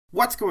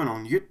What's going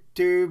on YouTube?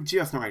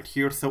 GeoSnow right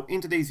here. So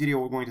in today's video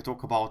we're going to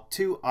talk about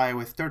two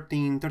iOS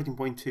 13,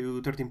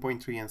 13.2,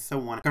 13.3 and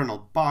so on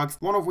kernel bugs,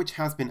 one of which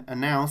has been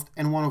announced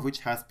and one of which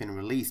has been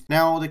released.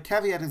 Now the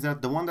caveat is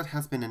that the one that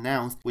has been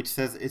announced, which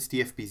says it's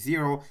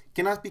TFP0,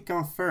 cannot be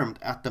confirmed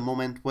at the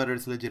moment whether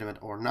it's legitimate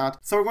or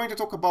not. So we're going to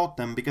talk about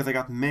them because I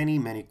got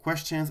many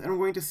questions and we're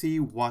going to see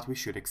what we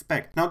should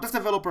expect. Now this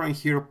developer in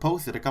here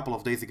posted a couple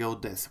of days ago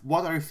this: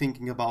 what are you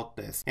thinking about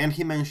this? And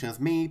he mentions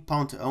me,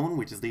 Pound2Own,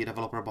 which is the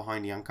developer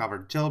behind the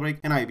Uncovered jailbreak,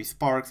 and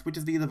iBsparks, which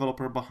is the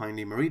developer behind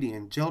the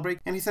Meridian jailbreak,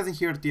 and he says in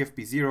here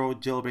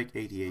TFP0 jailbreak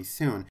ATA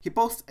soon. He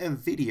posts a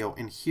video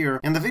in here,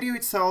 and the video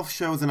itself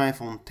shows an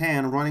iPhone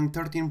 10 running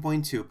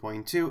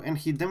 13.2.2, and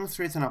he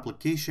demonstrates an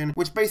application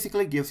which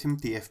basically gives him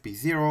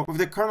TFP0 with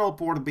the kernel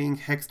port being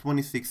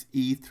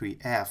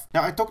hex26E3F.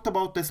 Now I talked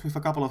about this with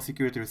a couple of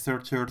security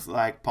researchers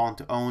like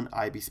Pound2Own,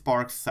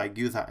 iBsparks,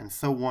 Saigusa and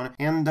so on,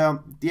 and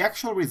the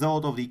actual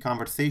result of the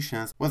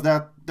conversations was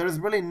that there is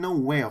really no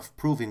way of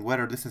proving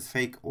whether this is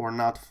fake or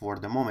not for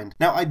the moment.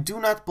 Now I do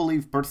not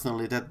believe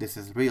personally that this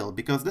is real,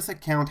 because this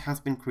account has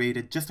been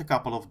created just a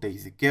couple of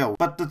days ago,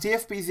 but the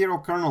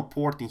TFP0 kernel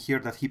port in here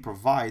that he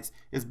provides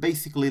is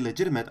basically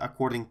legitimate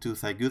according to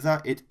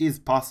Saigusa. It is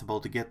possible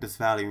to get this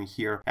value in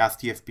here as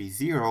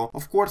TFP0.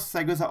 Of course,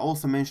 Saigusa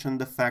also mentioned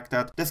the fact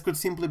that this could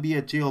simply be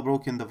a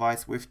jailbroken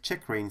device with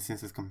checkra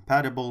since it's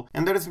compatible,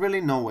 and there is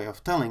really no way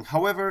of telling.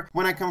 However,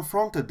 when I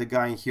confronted the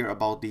guy in here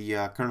about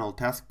the kernel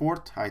task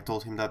port, I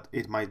told him that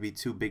it might be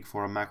too big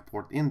for a Mac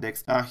port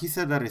index. He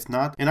said that it's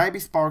not, and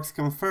iBsparks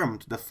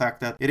confirmed the fact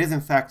that it is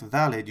in fact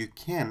valid. You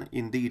can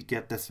indeed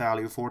get this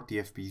value for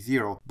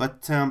TFP0,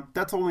 but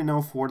that's all we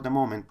know for the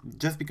moment.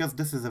 Just because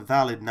this is a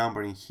valid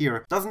number in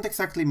here doesn't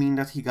exactly mean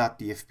that he got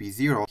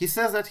TFP0. He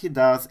says that he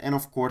does, and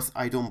of course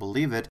I don't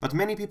believe it, but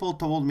many people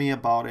told me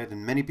about it,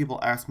 and many people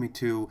asked me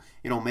to,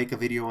 make a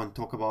video and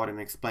talk about it and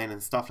explain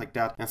and stuff like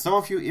that, and some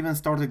of you even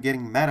started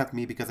getting mad at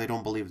me because I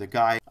don't believe the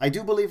guy. I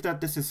do believe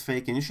that this is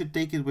fake, and you should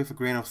take it with a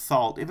grain of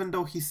salt, even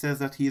though he says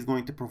that he is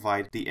going to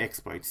provide the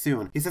exploit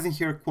soon. He says in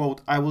here,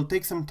 quote, "I will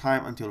take some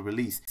time until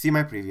release. See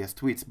my previous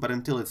tweets, but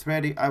until it's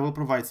ready, I will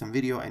provide some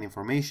video and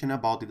information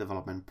about the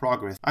development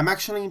progress. I'm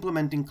actually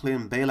implementing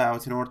clean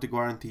bailouts in order to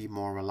guarantee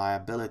more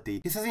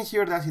reliability." He says in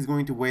here that he's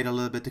going to wait a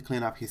little bit to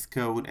clean up his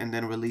code and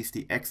then release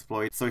the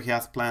exploit, so he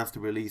has plans to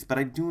release, but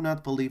I do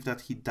not believe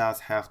that he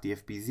does have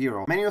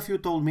TFP0. Many of you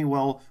told me,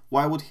 well,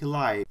 why would he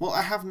lie? Well,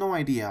 I have no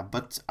idea,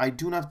 but I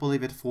do not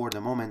believe it for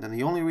the moment, and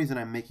the only reason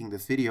I'm making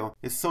this video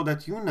is so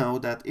that you know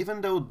that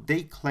even though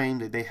they claim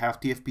that they have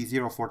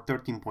TFP0 for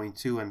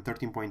 13.2 and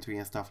 13.3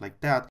 and stuff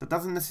like that, that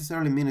doesn't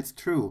necessarily mean it's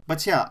true.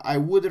 But yeah, I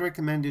would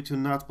recommend you to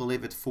not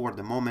believe it for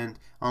the moment,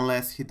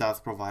 unless he does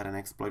provide an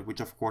exploit, which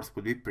of course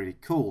would be pretty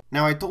cool.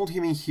 Now I told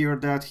him in here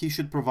that he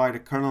should provide a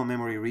kernel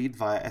memory read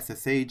via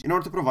SSH in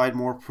order to provide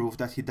more proof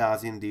that he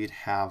does indeed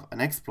have an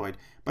exploit.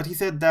 But he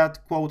said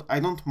that, quote, "I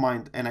don't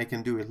mind and I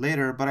can do it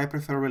later, but I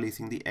prefer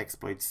releasing the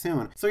exploit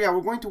soon." So yeah, we're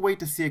going to wait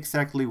to see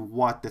exactly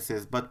what this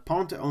is, but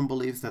Pound2Own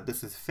believes that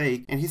this is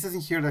fake, and he says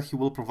in here that he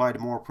will provide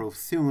more proof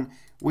soon,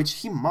 which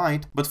he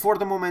might, but for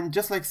the moment,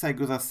 just like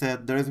Saigusa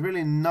said, there is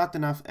really not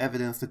enough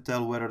evidence to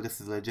tell whether this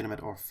is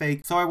legitimate or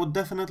fake, so I would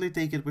definitely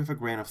take it with a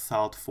grain of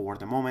salt for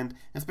the moment,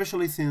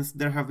 especially since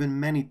there have been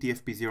many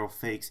TFP0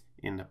 fakes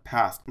in the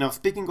past. Now,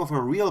 speaking of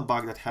a real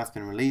bug that has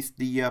been released,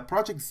 the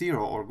Project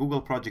Zero or Google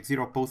Project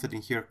Zero posted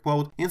in here,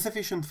 quote,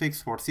 "Insufficient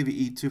fix for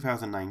CVE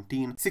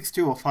 2019.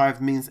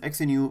 6205 means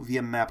XNU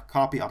via map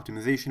copy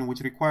optimization,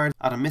 which required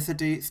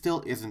atomicity,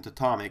 still isn't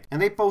atomic."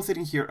 And they posted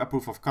in here a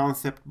proof of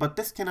concept, but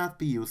this cannot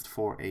be used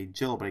for a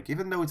jailbreak,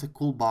 even though it's a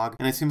cool bug,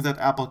 and it seems that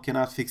Apple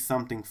cannot fix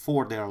something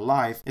for their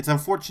life. It's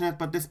unfortunate,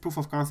 but this proof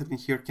of concept in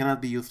here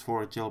cannot be used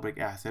for a jailbreak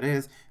as it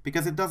is,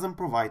 because it doesn't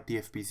provide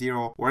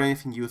TFP0 or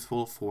anything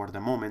useful for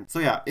the moment. So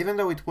yeah, even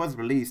though it was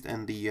released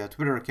and the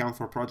Twitter account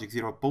for Project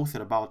Zero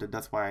posted about it,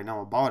 that's why I know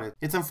about it,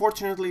 it's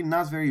unfortunately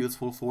not very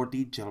useful for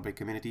the jailbreak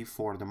community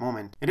for the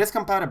moment. It is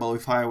compatible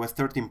with iOS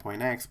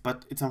 13.x,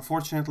 but it's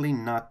unfortunately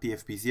not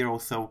TFP0,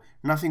 so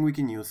nothing we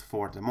can use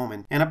for the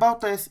moment. And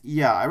about this,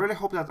 yeah, I really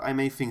hope that I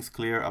made things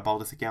clear about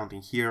this account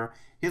in here.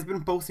 He's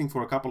been posting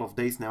for a couple of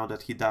days now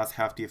that he does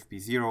have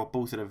TFP0,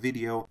 posted a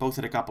video,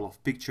 posted a couple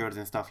of pictures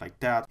and stuff like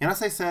that. And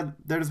as I said,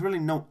 there's really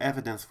no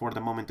evidence for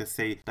the moment to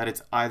say that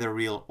it's either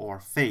real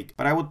or fake.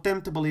 But I would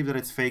tend to believe that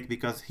it's fake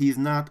because he's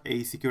not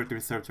a security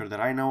researcher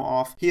that I know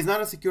of. He's not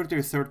a security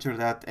researcher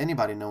that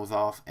anybody knows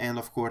of. And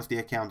of course, the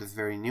account is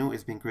very new.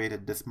 It's been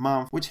created this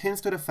month, which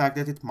hints to the fact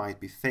that it might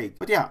be fake.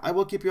 But yeah, I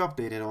will keep you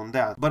updated on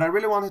that. But I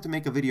really wanted to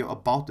make a video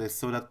about this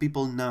so that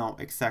people know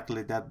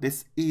exactly that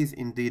this is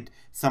indeed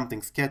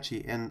something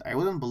sketchy, and I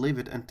wouldn't believe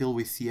it until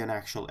we see an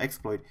actual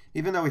exploit,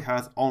 even though it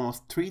has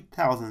almost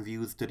 3,000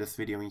 views to this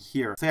video in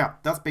here. So yeah,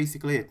 that's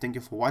basically it. Thank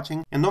you for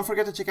watching, and don't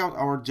forget to check out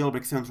our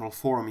Jailbreak Central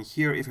forum in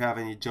here if you have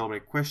any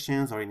jailbreak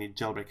questions or any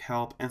jailbreak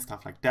help and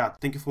stuff like that.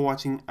 Thank you for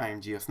watching. I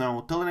am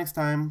GeoSnow. Till the next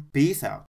time, peace out.